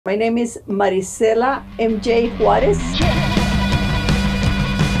My name is Marisela MJ Juarez.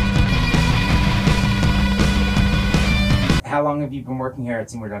 How long have you been working here at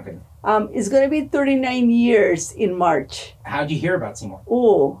Seymour Duncan? It's going to be 39 years in March. How'd you hear about Seymour?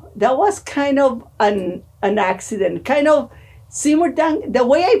 Oh, that was kind of an accident. Seymour Duncan, the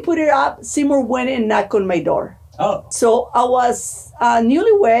way I put it up, Seymour went and knocked on my door. Oh. So I was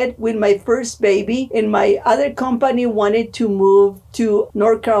newlywed with my first baby, and my other company wanted to move to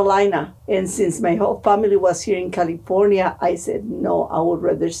North Carolina. And since my whole family was here in California, I said, no, I would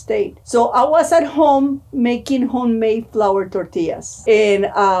rather stay. So I was at home making homemade flour tortillas. And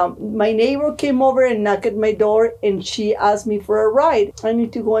my neighbor came over and knocked at my door, and she asked me for a ride. I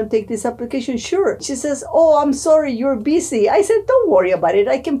need to go and take this application. Sure. She says, oh, I'm sorry, you're busy. I said, don't worry about it.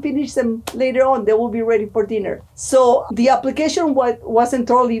 I can finish them later on. They will be ready for dinner. So the application wasn't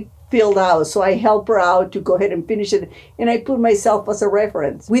totally filled out, so I helped her out to go ahead and finish it, and I put myself as a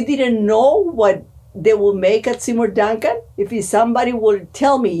reference. We didn't know what they will make at Seymour Duncan. If somebody would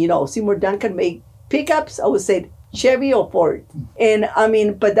tell me, Seymour Duncan make pickups, I would say Chevy or Ford. And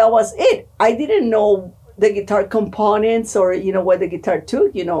but that was it. I didn't know the guitar components or what the guitar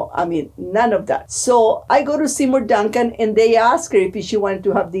took, none of that. So I go to Seymour Duncan, and they asked her if she wanted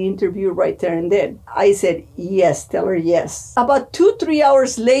to have the interview right there and then. I said yes, tell her yes. About 2-3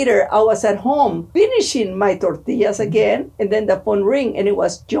 hours later, I was at home finishing my tortillas again, and then the phone rang, and it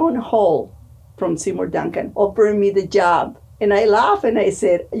was John Hall from Seymour Duncan offering me the job. And I laughed and I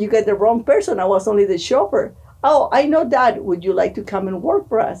said, you got the wrong person, I was only the chauffeur. Oh, I know that. Would you like to come and work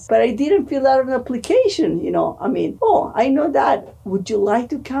for us? But I didn't fill out an application, Oh, I know that. Would you like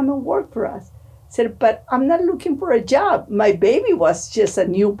to come and work for us? I said, but I'm not looking for a job. My baby was just a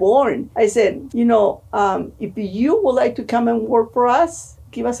newborn. I said, if you would like to come and work for us,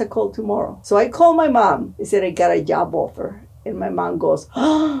 give us a call tomorrow. So I called my mom. I said, I got a job offer. And my mom goes,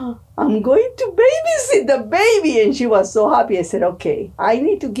 oh, I'm going to babysit the baby. And she was so happy. I said, okay, I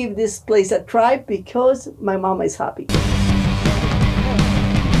need to give this place a try because my mom is happy.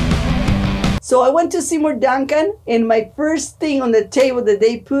 So I went to Seymour Duncan, and my first thing on the table that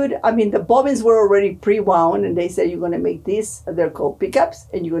they put, the bobbins were already pre-wound, and they said, you're going to make these, they're called pickups,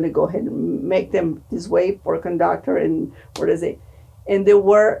 and you're going to go ahead and make them this way for a conductor, and and there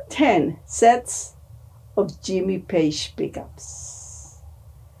were 10 sets of Jimmy Page pickups.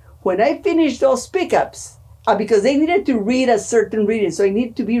 When I finished those pickups, because they needed to read a certain reading, so I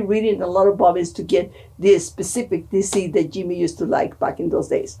need to be reading a lot of bobbins to get this specific DC that Jimmy used to like back in those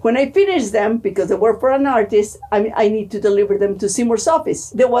days. When I finished them, because they were for an artist, I need to deliver them to Seymour's office.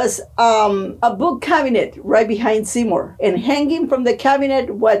 There was a book cabinet right behind Seymour, and hanging from the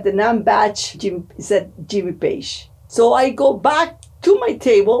cabinet was the name badge said Jimmy Page. So I go back to my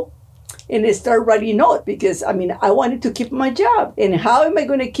table and I start writing notes because, I wanted to keep my job. And how am I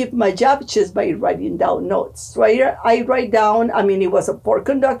going to keep my job? Just by writing down notes. So I write down, it was a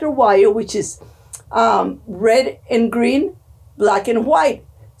 4-conductor wire, which is red and green, black and white.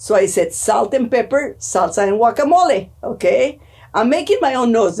 So I said salt and pepper, salsa and guacamole, okay? I'm making my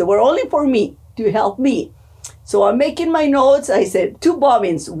own notes. They were only for me, to help me. So I'm making my notes. I said 2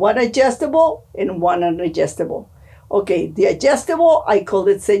 bobbins, one adjustable and one unadjustable. Okay, the adjustable, I called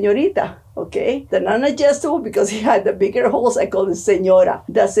it señorita, okay? The non-adjustable, because it had the bigger holes, I called it señora.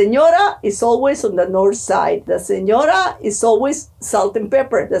 The señora is always on the north side. The señora is always salt and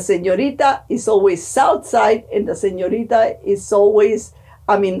pepper. The señorita is always south side, and the señorita is always,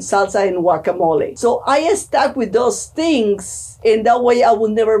 salsa and guacamole. So I stuck with those things, and that way I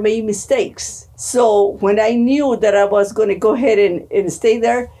would never make mistakes. So when I knew that I was going to go ahead and stay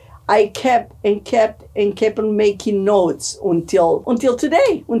there, I kept on making notes until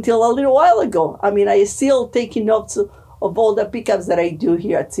today, until a little while ago. I still taking notes of all the pickups that I do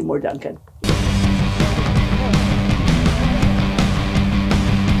here at Seymour Duncan.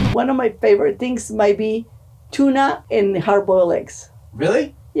 One of my favorite things might be tuna and hard-boiled eggs.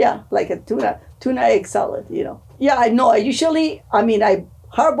 Really? Yeah, like a tuna egg salad, Yeah, I know. I usually, I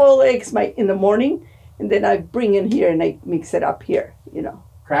hard-boiled eggs in the morning, and then I bring in here and I mix it up here,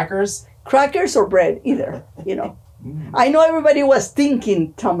 Crackers or bread, either, I know everybody was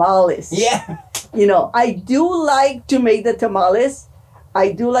thinking tamales. Yeah. I do like to make the tamales.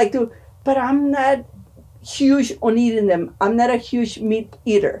 I do like to, but I'm not huge on eating them. I'm not a huge meat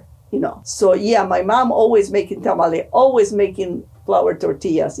eater, So yeah, my mom always making tamale, always making flour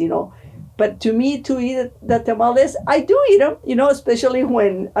tortillas, But to me, to eat the tamales, I do eat them, especially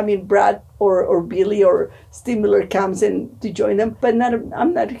when, Brad or Billy or Steve Miller comes in to join them. But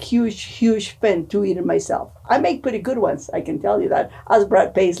I'm not a huge fan to eat it myself. I make pretty good ones, I can tell you that. As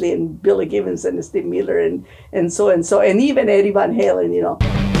Brad Paisley and Billy Gibbons and Steve Miller and so, and even Eddie Van Halen,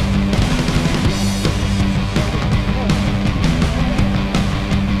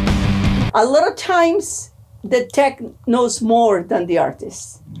 A lot of times, the tech knows more than the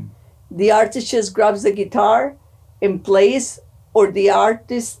artist. The artist just grabs the guitar and plays, or the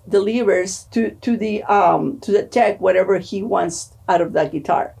artist delivers to the tech whatever he wants out of that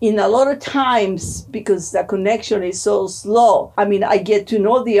guitar. In a lot of times, because the connection is so slow, I get to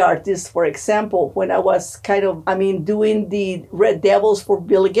know the artist. For example, when I was doing the Red Devils for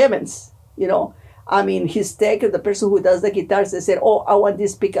Billy Gibbons, his tech, the person who does the guitars, they said, "Oh, I want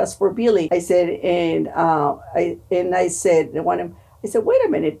these pickups for Billy." I said, I said, "Wait a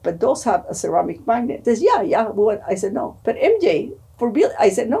minute, but those have a ceramic magnet." He says, "Yeah." I said, "No." But MJ, for Billy, I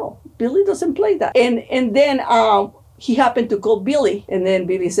said, "No, Billy doesn't play that." And then he happened to call Billy, and then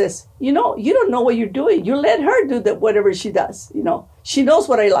Billy says, "You don't know what you're doing. You let her do whatever she does. She knows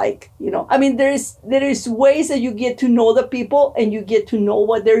what I like. There is ways that you get to know the people and you get to know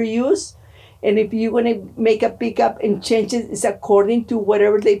what they're used. And if you're gonna make a pickup and change it, it's according to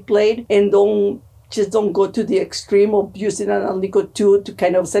whatever they played, and don't go to the extreme of using an Alnico 2 to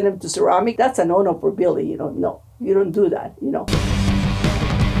kind of send them to ceramic. That's a no-no for Billy, No, you don't do that,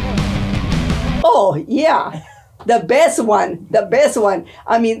 Oh, yeah. The best one.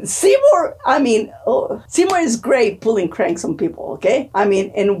 Seymour is great pulling cranks on people, okay?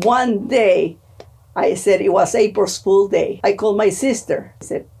 And one day, I said, it was April's Fool's Day. I called my sister. I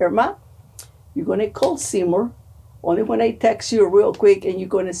said, "Irma, you're going to call Seymour only when I text you real quick, and you're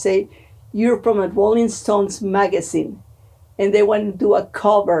going to say, you're from a Rolling Stones magazine, and they want to do a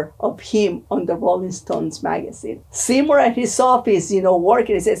cover of him on the Rolling Stones magazine." Seymour at his office,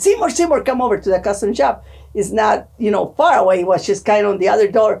 working, he said, Seymour, come over to the custom shop. It's not, far away. It was just kind of on the other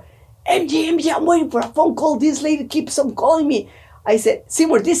door. MJ, I'm waiting for a phone call. This lady keeps on calling me. I said,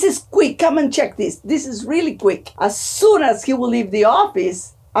 "Seymour, this is quick. Come and check this. This is really quick." As soon as he will leave the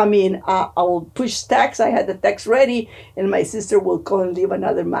office, I will push text. I had the text ready, and my sister will call and leave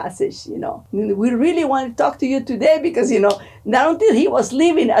another message, "We really want to talk to you today because, not until he was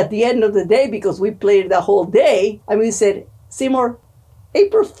leaving at the end of the day, because we played the whole day." We said, "Seymour,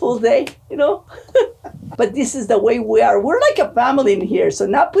 April Fool's Day, But this is the way we are. We're like a family in here. So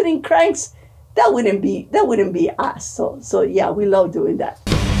not putting cranks, that wouldn't be us. So yeah, we love doing that.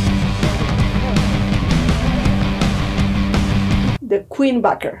 The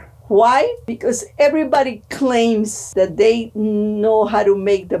Queenbacker. Why? Because everybody claims that they know how to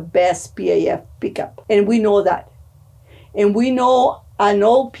make the best PAF pickup. And we know that. And we know an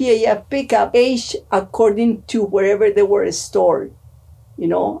old PAF pickup aged according to wherever they were stored.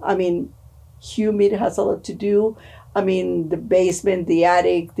 Humid has a lot to do. The basement, the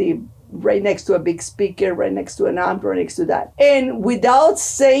attic, right next to a big speaker, right next to an amp, right next to that. And without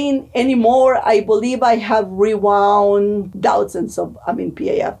saying any more, I believe I have rewound thousands of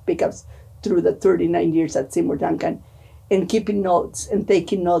PAF pickups through the 39 years at Seymour Duncan, and keeping notes and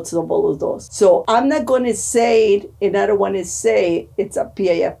taking notes of all of those. So I'm not going to say it, and I don't want to say it's a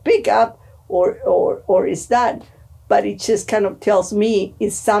PAF pickup or is that, but it just kind of tells me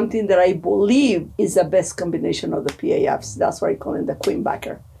it's something that I believe is the best combination of the PAFs. That's why I call it the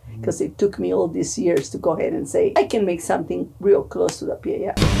Queenbacker, because it took me all these years to go ahead and say, I can make something real close to the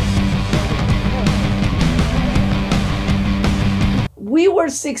PAF. We were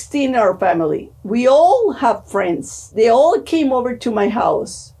 16 in our family. We all have friends. They all came over to my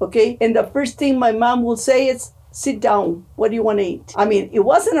house, okay? And the first thing my mom will say is, "Sit down. What do you want to eat?" It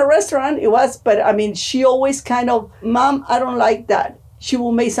wasn't a restaurant. But she always kind of, "Mom, I don't like that." She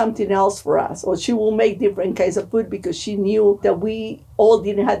will make something else for us, or she will make different kinds of food, because she knew that we all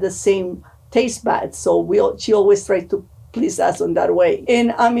didn't have the same taste buds. So she always tried to please us on that way.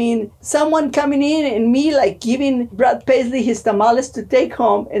 And someone coming in and me like giving Brad Paisley his tamales to take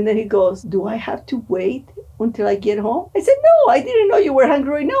home, and then he goes, "Do I have to wait until I get home?" I said, "No, I didn't know you were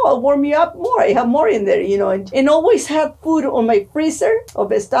hungry right now. I'll warm you up more. I have more in there, and always have food on my freezer of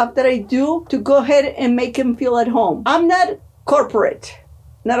the stuff that I do to go ahead and make him feel at home. I'm not corporate,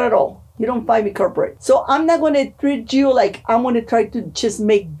 not at all. You don't find me corporate. So I'm not going to treat you like I'm going to try to just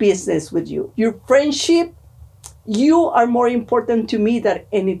make business with you. Your friendship, you are more important to me than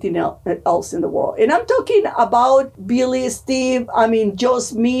anything else in the world." And I'm talking about Billy, Steve, Joe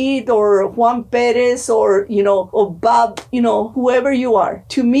Smith, or Juan Perez, or Bob, whoever you are.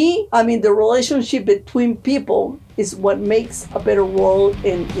 To me, the relationship between people is what makes a better world,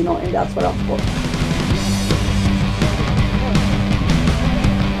 and that's what I'm for.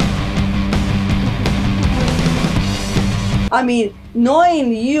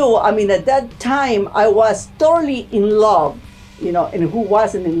 Knowing you, at that time, I was totally in love, and who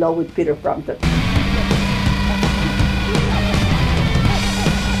wasn't in love with Peter Frampton?